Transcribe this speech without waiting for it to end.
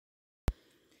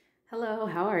Hello,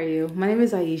 how are you? My name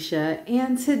is Aisha,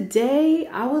 and today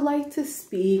I would like to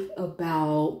speak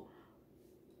about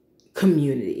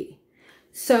community.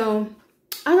 So,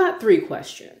 I got 3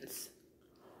 questions.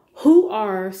 Who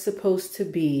are supposed to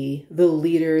be the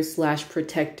leaders /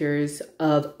 protectors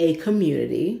of a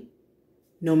community,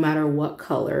 no matter what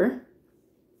color?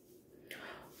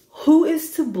 Who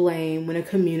is to blame when a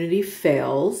community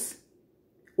fails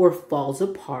or falls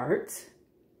apart?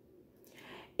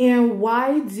 And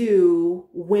why do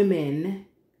women,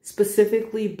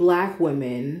 specifically Black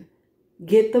women,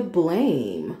 get the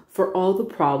blame for all the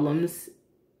problems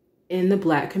in the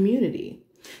Black community?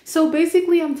 So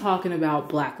basically, I'm talking about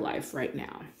Black life right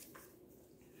now.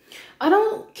 I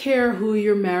don't care who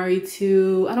you're married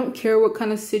to. I don't care what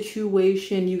kind of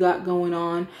situation you got going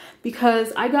on,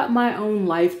 because I got my own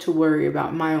life to worry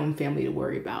about, my own family to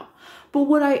worry about. But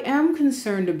what I am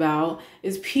concerned about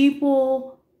is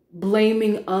people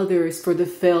blaming others for the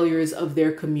failures of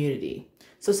their community.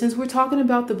 So since we're talking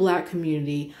about the Black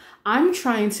community, I'm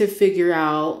trying to figure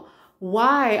out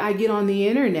why I get on the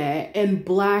internet and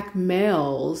Black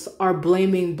males are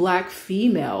blaming Black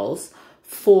females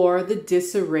for the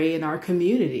disarray in our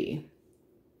community.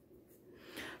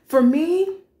 For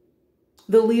me,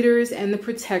 the leaders and the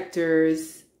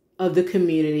protectors of the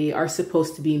community are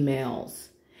supposed to be males.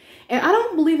 And I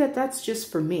don't believe that that's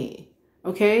just for me.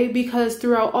 Okay, because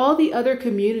throughout all the other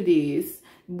communities,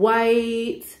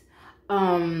 white,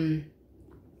 all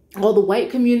the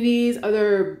white communities,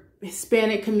 other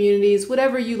Hispanic communities,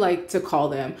 whatever you like to call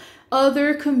them,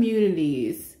 other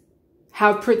communities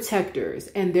have protectors,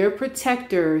 and their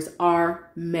protectors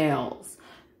are males.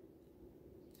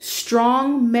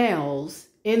 Strong males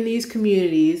in these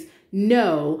communities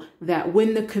know that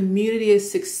when the community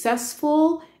is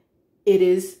successful, it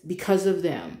is because of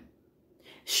them.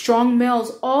 Strong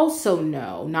males also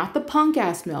know, not the punk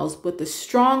ass males, but the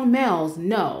strong males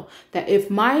know that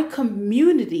if my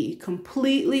community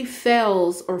completely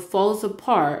fails or falls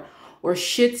apart or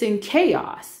shit's in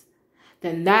chaos,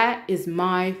 then that is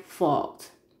my fault.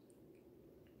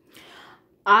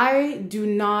 I do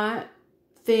not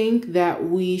think that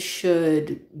we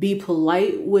should be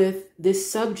polite with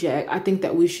this subject. I think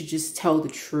that we should just tell the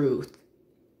truth.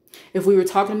 If we were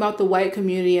talking about the white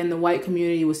community and the white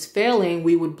community was failing,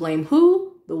 we would blame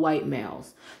who? The white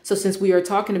males. So since we are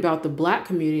talking about the Black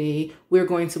community, we're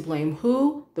going to blame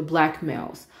who? The Black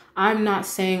males. I'm not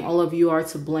saying all of you are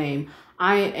to blame.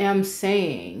 I am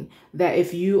saying that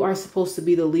if you are supposed to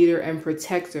be the leader and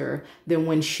protector, then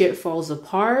when shit falls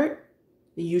apart,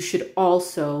 you should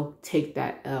also take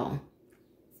that L.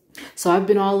 So I've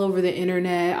been all over the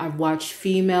internet. I've watched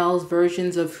females'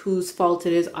 versions of whose fault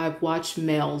it is. I've watched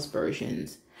males'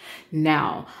 versions.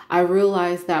 Now, I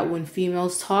realize that when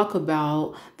females talk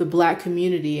about the Black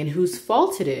community and whose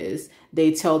fault it is,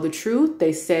 they tell the truth.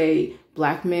 They say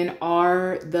Black men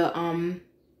are the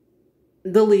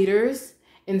leaders.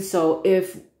 And so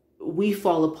if we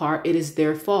fall apart, it is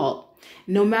their fault.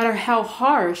 No matter how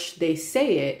harsh they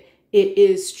say it, it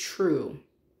is true.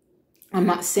 I'm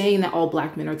not saying that all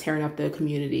Black men are tearing up the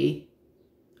community.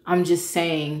 I'm just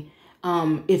saying,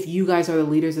 if you guys are the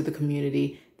leaders of the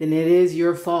community, then it is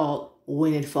your fault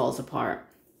when it falls apart.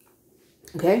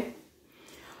 Okay?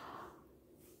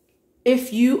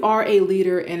 If you are a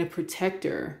leader and a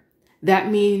protector,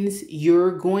 that means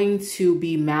you're going to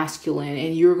be masculine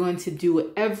and you're going to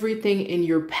do everything in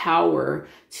your power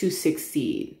to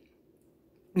succeed.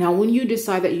 Now, when you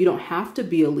decide that you don't have to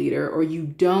be a leader, or you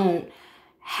don't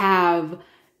have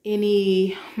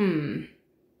any,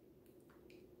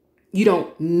 you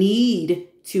don't need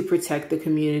to protect the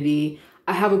community,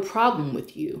 I have a problem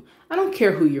with you. I don't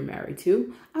care who you're married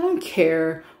to. I don't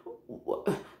care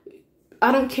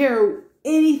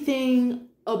anything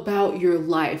about your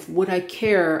life. What I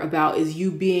care about is you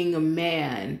being a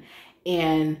man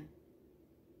and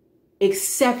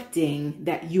accepting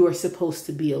that you are supposed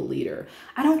to be a leader.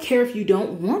 I don't care if you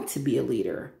don't want to be a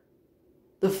leader.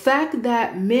 The fact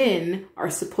that men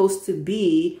are supposed to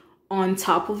be on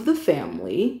top of the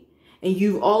family and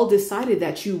you've all decided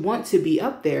that you want to be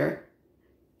up there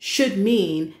should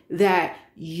mean that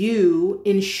you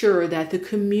ensure that the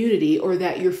community or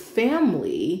that your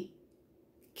family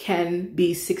can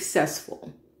be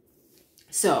successful.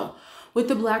 So with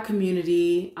the Black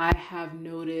community, I have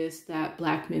noticed that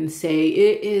Black men say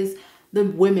it is the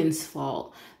women's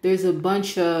fault. There's a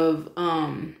bunch of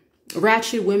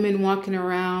ratchet women walking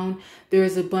around.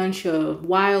 There's a bunch of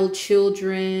wild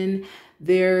children.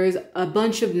 There's a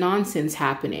bunch of nonsense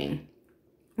happening.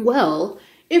 Well,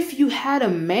 if you had a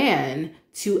man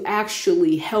to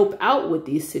actually help out with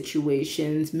these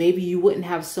situations, maybe you wouldn't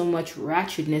have so much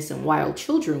ratchetness and wild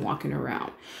children walking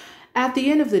around. At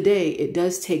the end of the day, it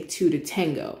does take two to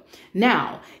tango.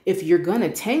 Now, if you're going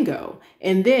to tango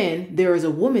and then there is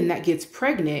a woman that gets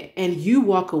pregnant and you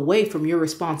walk away from your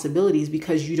responsibilities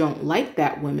because you don't like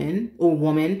that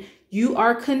woman, you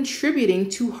are contributing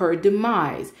to her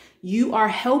demise. You are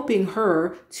helping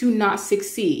her to not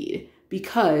succeed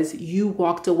because you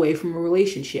walked away from a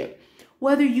relationship.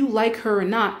 Whether you like her or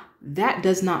not, that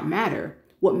does not matter.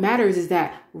 What matters is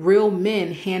that real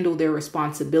men handle their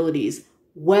responsibilities,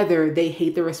 whether they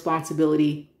hate the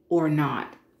responsibility or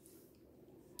not.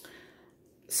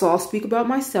 So I'll speak about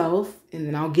myself and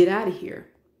then I'll get out of here.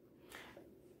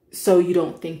 So you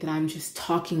don't think that I'm just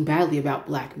talking badly about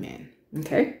Black men,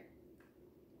 okay?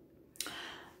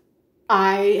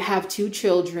 I have 2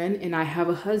 children and I have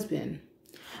a husband.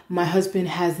 My husband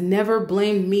has never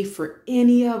blamed me for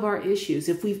any of our issues.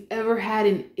 If we've ever had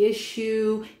an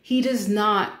issue, he does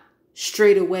not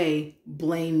straight away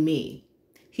blame me.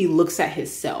 He looks at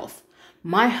himself.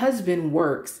 My husband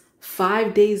works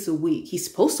 5 days a week. He's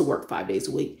supposed to work 5 days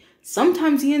a week.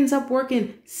 Sometimes he ends up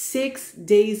working 6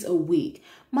 days a week.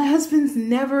 My husband's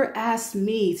never asked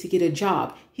me to get a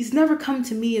job. He's never come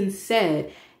to me and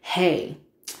said, hey,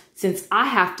 since I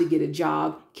have to get a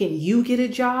job, can you get a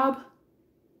job?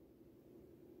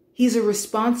 He's a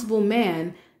responsible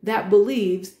man that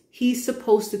believes he's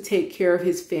supposed to take care of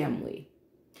his family.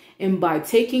 And by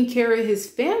taking care of his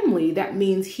family, that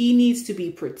means he needs to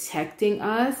be protecting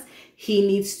us. He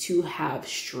needs to have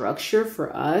structure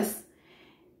for us.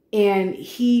 And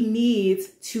he needs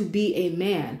to be a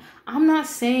man. I'm not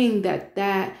saying that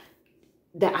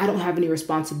I don't have any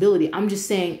responsibility. I'm just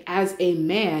saying as a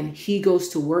man, he goes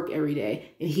to work every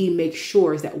day and he makes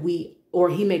sure that we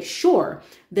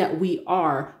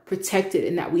are protected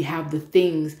and that we have the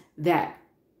things that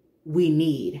we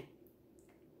need.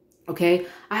 Okay.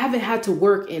 I haven't had to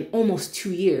work in almost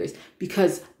 2 years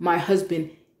because my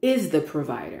husband is the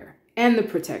provider and the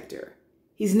protector.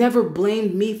 He's never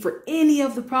blamed me for any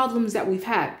of the problems that we've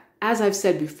had, as I've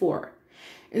said before.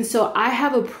 And so I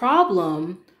have a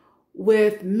problem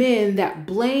with men that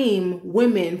blame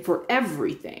women for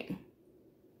everything.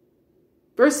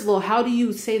 First of all, how do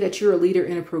you say that you're a leader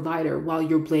and a provider while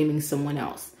you're blaming someone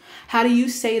else? How do you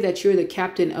say that you're the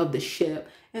captain of the ship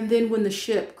and then when the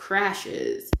ship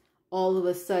crashes, all of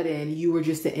a sudden you were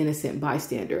just an innocent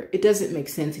bystander? It doesn't make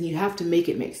sense and you have to make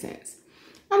it make sense.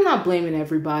 I'm not blaming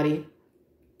everybody,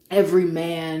 every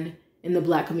man in the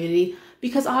Black community,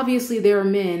 because obviously there are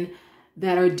men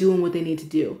that are doing what they need to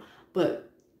do.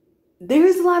 But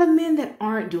there's a lot of men that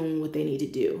aren't doing what they need to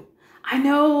do. I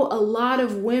know a lot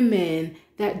of women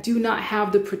that do not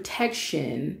have the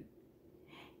protection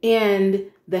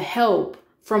and the help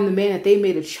from the man that they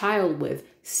made a child with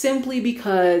simply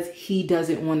because he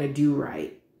doesn't want to do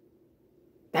right.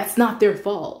 That's not their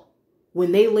fault.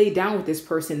 When they laid down with this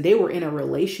person, they were in a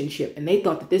relationship and they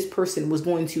thought that this person was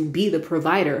going to be the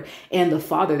provider and the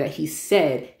father that he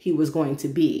said he was going to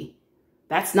be.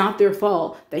 That's not their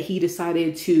fault that he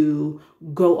decided to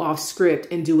go off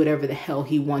script and do whatever the hell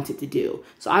he wanted to do.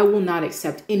 So I will not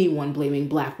accept anyone blaming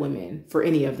Black women for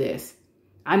any of this.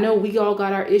 I know we all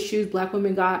got our issues. Black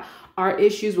women got our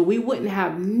issues, but we wouldn't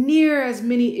have near as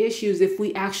many issues if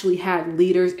we actually had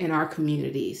leaders in our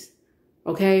communities.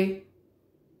 Okay?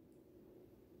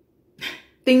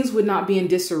 Things would not be in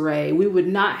disarray. We would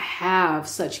not have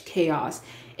such chaos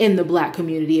in the Black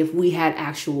community if we had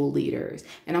actual leaders.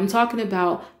 And I'm talking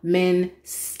about men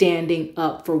standing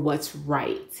up for what's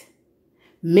right.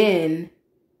 Men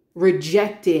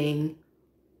rejecting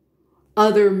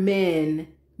other men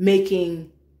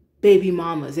making baby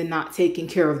mamas and not taking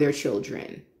care of their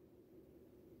children.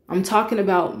 I'm talking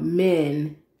about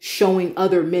men showing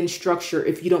other men structure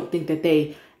if you don't think that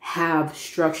they have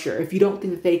structure. If you don't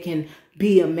think that they can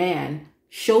be a man,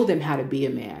 show them how to be a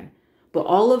man. But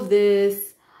all of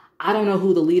this, I don't know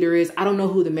who the leader is. I don't know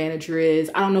who the manager is.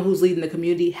 I don't know who's leading the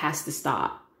community, has to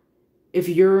stop. If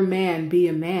you're a man, be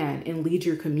a man and lead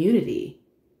your community.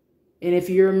 And if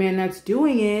you're a man that's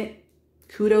doing it,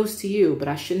 kudos to you. But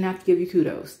I shouldn't have to give you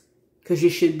kudos because you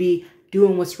should be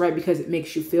doing what's right because it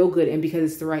makes you feel good and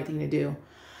because it's the right thing to do.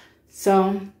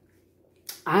 So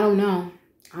I don't know.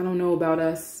 I don't know about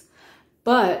us.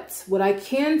 But what I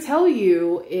can tell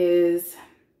you is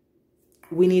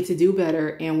we need to do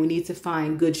better and we need to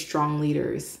find good, strong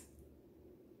leaders.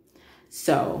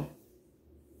 So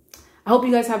I hope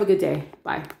you guys have a good day.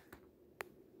 Bye.